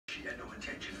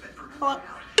Hello?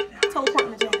 Teleporting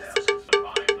the jazz.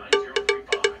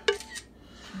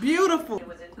 Beautiful.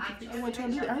 I want you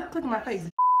to do that. I'm clicking my face.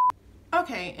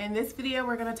 Okay, in this video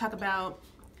we're gonna talk about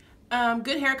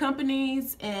good hair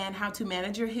companies and how to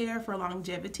manage your hair for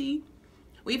longevity.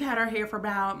 We've had our hair for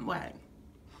about what?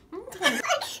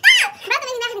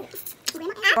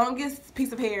 Longest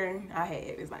piece of hair I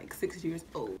had is like 6 years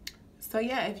old. So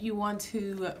yeah, if you want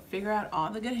to figure out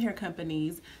all the good hair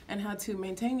companies and how to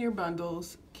maintain your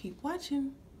bundles, keep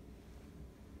watching.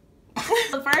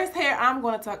 The first hair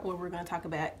we're gonna talk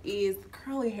about is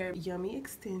curly hair yummy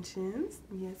extensions.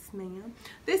 Yes, ma'am.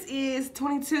 This is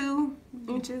 22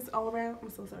 inches all around. I'm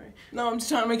so sorry. No, I'm just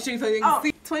trying to make sure so you can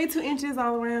see. 22 inches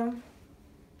all around.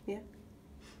 Yeah.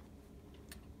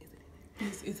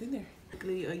 It's in there.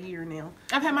 A year now.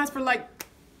 I've had mine for like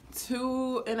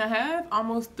 2.5,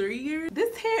 almost 3 years.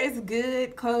 This hair is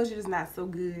good. Closure is not so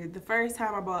good. The first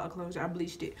time I bought a closure, I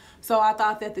bleached it. So I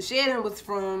thought that the shedding was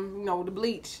from, you know, the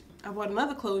bleach. I bought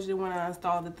another closure when I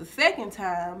installed it the second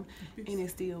time, and it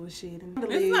still was shedding.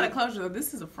 This is not a closure,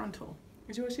 this is a frontal.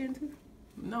 Is yours shedding too?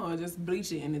 No, I just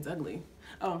bleached it and it's ugly.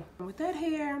 Oh, with that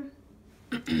hair,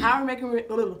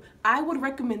 I would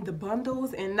recommend the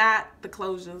bundles and not the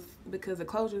closures, because the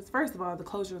closures, first of all, the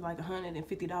closure is like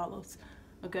 $150.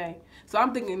 Okay, so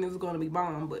I'm thinking it was going to be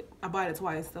bomb, but I bought it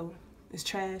twice, so it's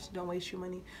trash. Don't waste your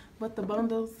money. But the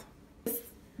bundles, it's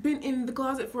been in the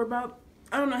closet for about,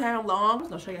 I don't know how long. I'm just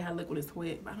gonna show you how liquid it's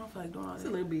wet, but I don't feel like doing all that. It's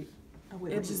a little bit.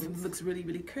 It just looks really,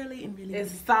 really curly and really.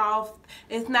 It's soft.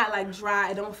 It's not like dry.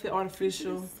 It don't feel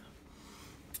artificial.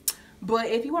 But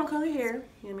if you want curly hair,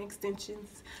 yummy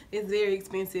extensions, it's very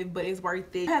expensive, but it's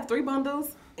worth it. I had 3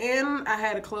 bundles, and I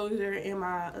had a closure, and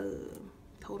my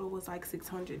total was like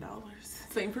 $600.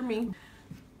 Same for me.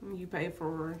 You pay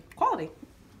for quality.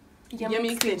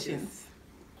 Yummy extensions.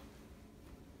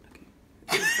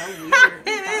 It's so weird.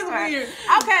 It is weird.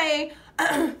 Okay.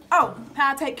 Oh,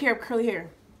 how I take care of curly hair.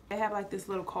 They have like this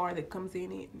little card that comes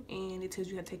in it, and it tells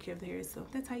you how to take care of the hair. So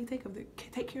that's how you take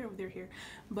care of their hair.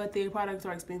 But their products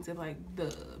are expensive, like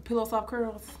the Pillow Soft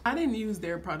Curls. I didn't use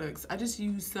their products. I just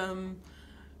used some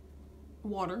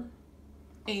water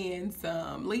and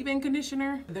some leave-in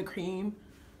conditioner, the Cream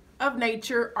of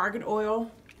Nature argan oil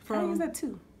from. I use that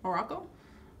too. Morocco.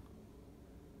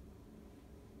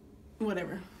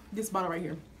 Whatever. This bottle right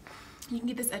here. You can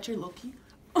get this at your local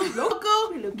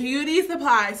beauty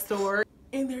supply store.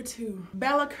 In there too.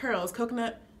 Bella Curls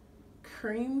Coconut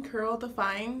Cream Curl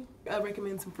Defying. I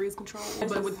recommend some frizz control.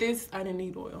 But with this, I didn't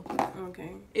need oil.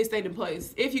 Okay. It stayed in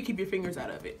place if you keep your fingers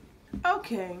out of it.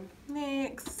 Okay.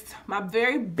 Next, my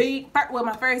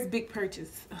first big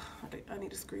purchase. I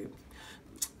need a script.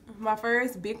 My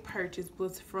first big purchase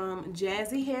was from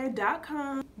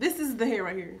jazzyhair.com. This is the hair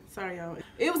right here. Sorry, y'all.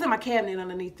 It was in my cabinet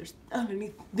underneath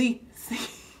the sink.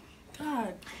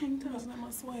 God, that's not my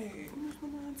swag.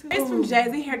 It's from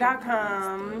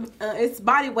jazzyhair.com. It's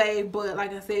body wave, but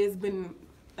like I said, it's been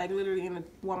like literally in a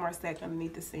Walmart stack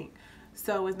underneath the sink.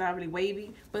 So it's not really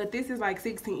wavy. But this is like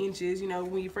 16 inches. You know,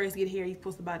 when you first get hair, you're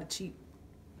supposed to buy the cheap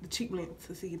length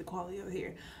to see the quality of the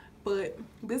hair. But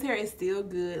this hair is still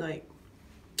good. Like,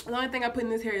 the only thing I put in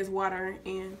this hair is water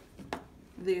and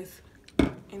this,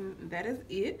 and that is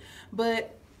it.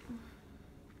 But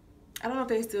I don't know if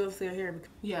they still sell hair.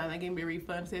 Yeah, they gave me a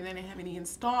refund saying they didn't have any in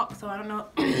stock, so I don't know.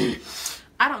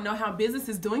 I don't know how business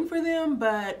is doing for them,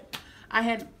 but I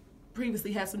had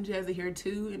previously had some Jazzy hair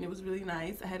too, and it was really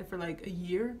nice. I had it for like a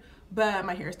year, but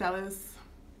my hairstylist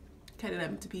cut it up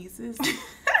into pieces.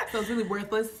 So it's really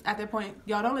worthless at that point.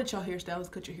 Y'all don't let your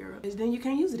hairstylist cut your hair up, then you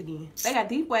can't use it again. They got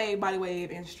deep wave, body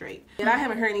wave, and straight. And I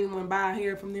haven't heard anyone buy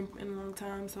hair from them in a long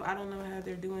time, so I don't know how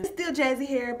they're doing. It's still Jazzy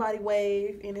hair, body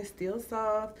wave, and it's still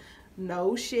soft.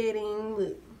 No shedding.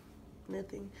 Look,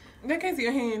 nothing. They can't see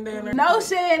your hand down there. No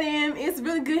shedding. It's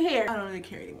really good hair. I don't really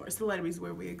care anymore. Celebrities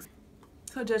wear wigs,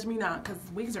 so judge me not, because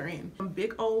wigs are in.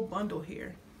 Big old bundle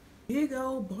hair. Big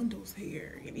old bundles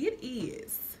hair, and it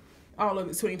is. All of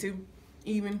it's 22.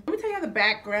 Even. Let me tell you the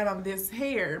background on this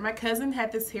hair. My cousin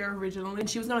had this hair originally, and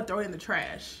she was gonna throw it in the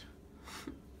trash.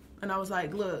 And I was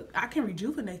like, look, I can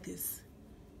rejuvenate this,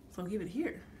 so give it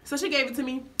here. So she gave it to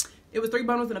me. It was 3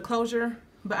 bundles and a closure,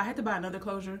 but I had to buy another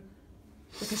closure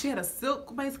because she had a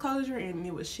silk-based closure and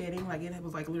it was shedding, like it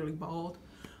was like literally bald.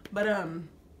 But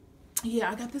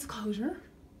yeah, I got this closure.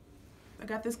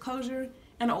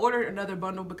 And I ordered another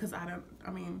bundle because I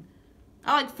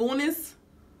like fullness.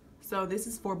 So this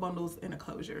is 4 bundles and a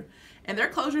closure. And their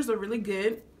closures are really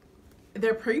good.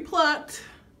 They're pre-plucked,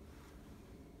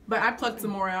 but I plucked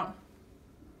some more out.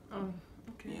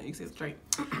 Okay. Yeah, you see it straight.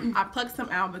 I plucked some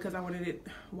out because I wanted it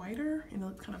whiter and it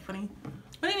looked kind of funny.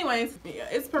 But anyways, yeah,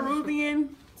 it's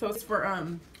Peruvian So it's for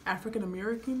African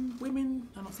American women.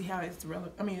 I don't see how it's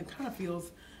relevant. I mean, it kind of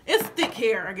feels, it's thick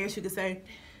hair, I guess you could say.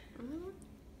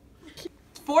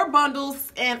 4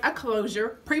 bundles and a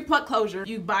closure, pre-pluck closure.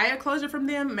 You buy a closure from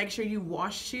them, make sure you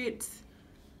wash it,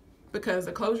 because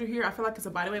the closure here, I feel like it's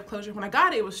a body wave closure. When I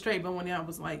got it, it was straight, but when I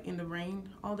was like in the rain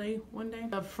all day one day,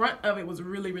 the front of it was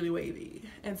really, really wavy.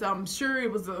 And so I'm sure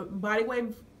it was a body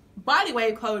wave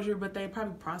closure, but they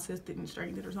probably processed it and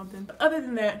straightened it or something. But other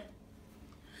than that,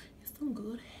 it's some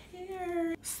good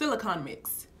hair. Silicone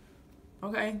mix.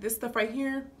 Okay, this stuff right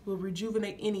here will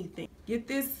rejuvenate anything. Get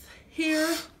this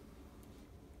here,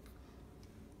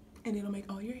 and it'll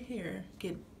make all your hair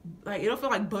get, like, it'll feel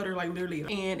like butter, like literally,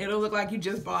 and it'll look like you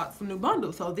just bought some new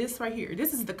bundles. So this right here,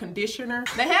 this is the conditioner.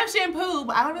 They have shampoo,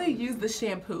 but I don't really use the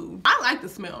shampoo. I like the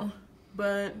smell,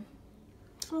 but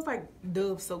it smells like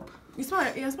Dove soap. It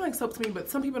smells like soap to me, but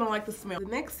some people don't like the smell. The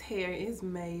next hair is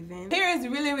Maven. Hair is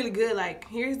really, really good. Like,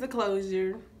 here's the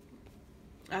closure.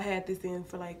 I had this in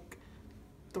for like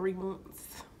 3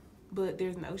 months. But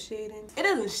there's no shedding. It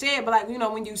doesn't shed, but like, you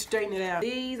know, when you straighten it out.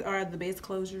 These are the best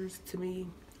closures to me.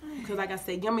 Because like I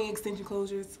said, Yummy extension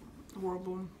closures,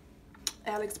 horrible.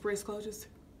 AliExpress closures,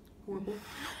 horrible.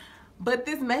 But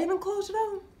this Maven closure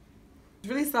though, it's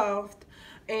really soft.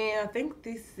 And I think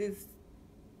this is,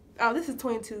 oh, this is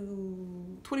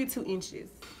 22 inches.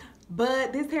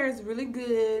 But this hair is really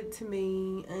good to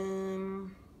me.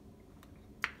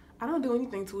 I don't do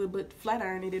anything to it but flat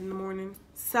iron it in the morning.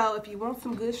 So if you want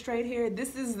some good straight hair,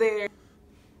 this is their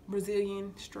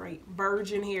Brazilian straight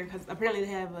virgin hair, because apparently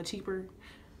they have a cheaper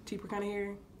kind of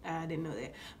hair. I didn't know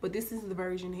that, but this is the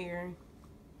virgin hair.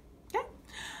 Okay,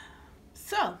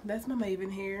 so that's my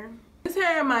Maven hair. This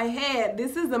hair in my head,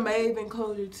 this is a Maven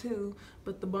closure too,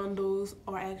 but the bundles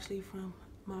are actually from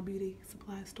my beauty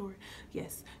supply store.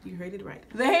 Yes, you heard it right.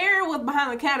 The hair was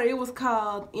behind the counter. It was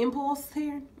called Impulse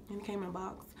hair, and it came in a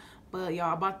box. But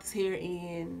y'all, I bought this hair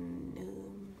in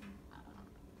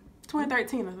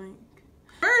 2013, I think.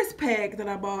 First pack that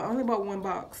I bought, I only bought 1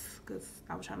 box because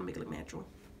I was trying to make it look natural.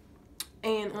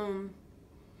 And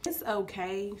it's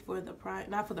okay for the price,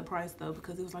 not for the price though,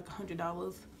 because it was like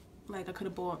 $100. Like, I could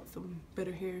have bought some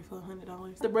better hair for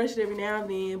 $100. I brush it every now and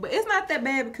then, but it's not that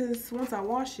bad because once I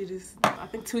wash it, it's, I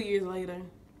think 2 years later,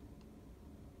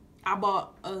 I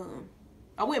bought,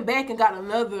 I went back and got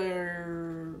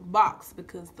another box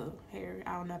because the hair,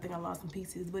 I don't know, I think I lost some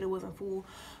pieces, but it wasn't full.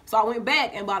 So I went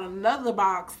back and bought another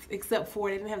box, except for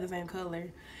it didn't have the same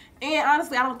color. And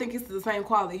honestly, I don't think it's the same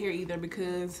quality hair either,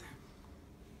 because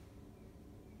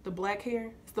the black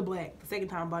hair, it's the black. The second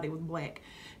time I bought it was black.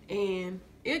 And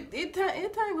it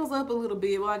tangles up a little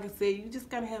bit. Well, like I said, you just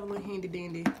gotta have a little handy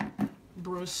dandy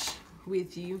brush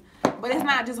with you. But it's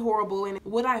not just horrible. And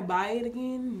would I buy it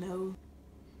again? No.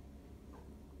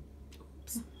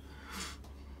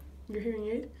 You're hearing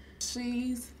it?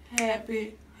 She's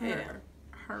happy hair.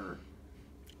 Her.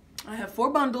 I have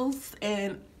 4 bundles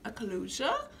and a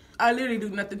closure. I literally do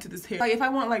nothing to this hair. Like, if I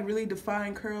want like really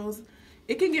defined curls,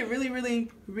 it can get really,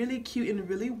 really, really cute and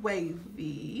really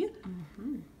wavy.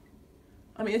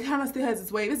 I mean, it kind of still has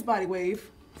its wave. It's body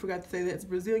wave. Forgot to say that. It's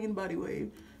Brazilian body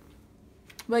wave.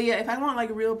 But yeah, if I want like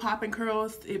real popping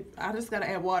curls, I just gotta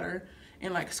add water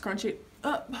and like scrunch it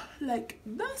up like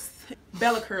this.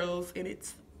 Bella curls, and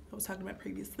it's, I was talking about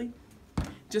previously,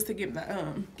 just to give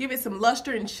it some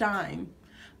luster and shine.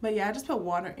 But yeah, I just put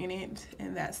water in it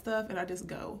and that stuff, and I just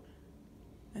go,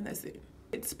 and that's it.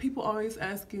 It's people always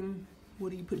asking,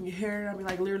 what do you put in your hair? I mean,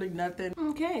 like, literally nothing.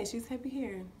 Okay, she's happy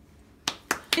hair.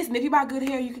 Listen, if you buy good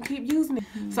hair, you can keep using it.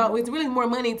 So it's really more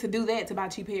money to do that, to buy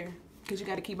cheap hair, because you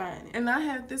got to keep buying it. And I've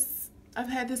had this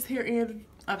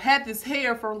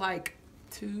hair for like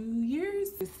 2 years.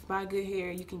 Just buy good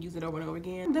hair, you can use it over and over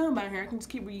again. I'm done buying hair, I can just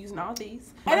keep reusing all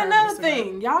these. And another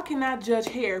thing, y'all cannot judge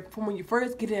hair from when you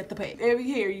first get it at the pack. Every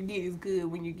hair you get is good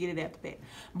when you get it at the pack.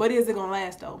 But is it gonna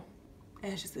last though?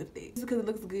 Ask yourself that. Just because it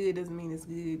looks good doesn't mean it's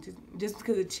good. Just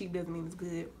because it's cheap doesn't mean it's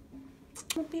good.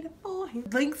 Beautiful.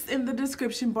 Links in the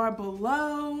description bar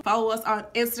below. Follow us on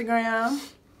Instagram.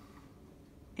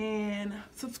 And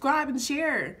subscribe and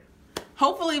share.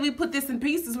 Hopefully we put this in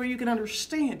pieces where you can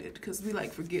understand it, because we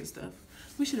like forget stuff.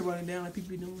 We should have written it down like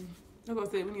people be doing. I'm gonna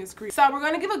say we need a screen. So we're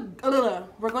gonna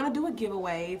do a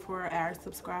giveaway for our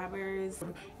subscribers.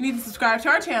 You need to subscribe to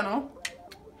our channel,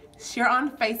 share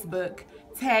on Facebook,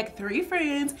 tag 3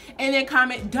 friends, and then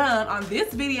comment done on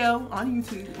this video on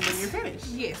YouTube when you're finished.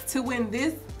 Yes, to win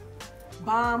this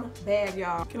bomb bag,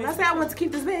 y'all. Can I say I want to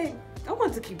keep this bag? I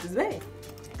want to keep this bag.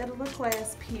 Got a little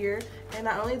clasp here, and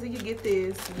not only do you get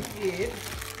this, you get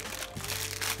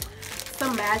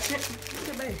some matching. Look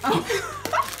at that.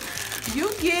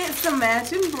 You get some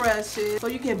matching brushes so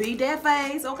you can beat that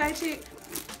face, okay, chick?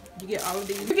 You get all of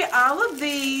these. You get all of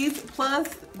these plus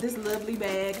this lovely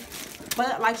bag.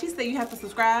 But like she said, you have to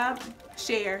subscribe,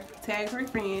 share, tag 3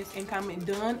 friends, and comment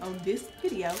done on this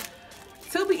video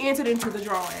to be entered into the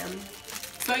drawing.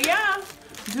 So yeah,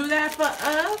 do that for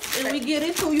us, and we get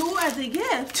it to you as a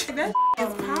gift. That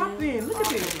is popping. Look at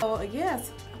this. So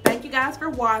yes, thank you guys for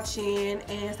watching,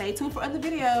 and stay tuned for other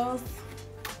videos.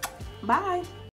 Bye.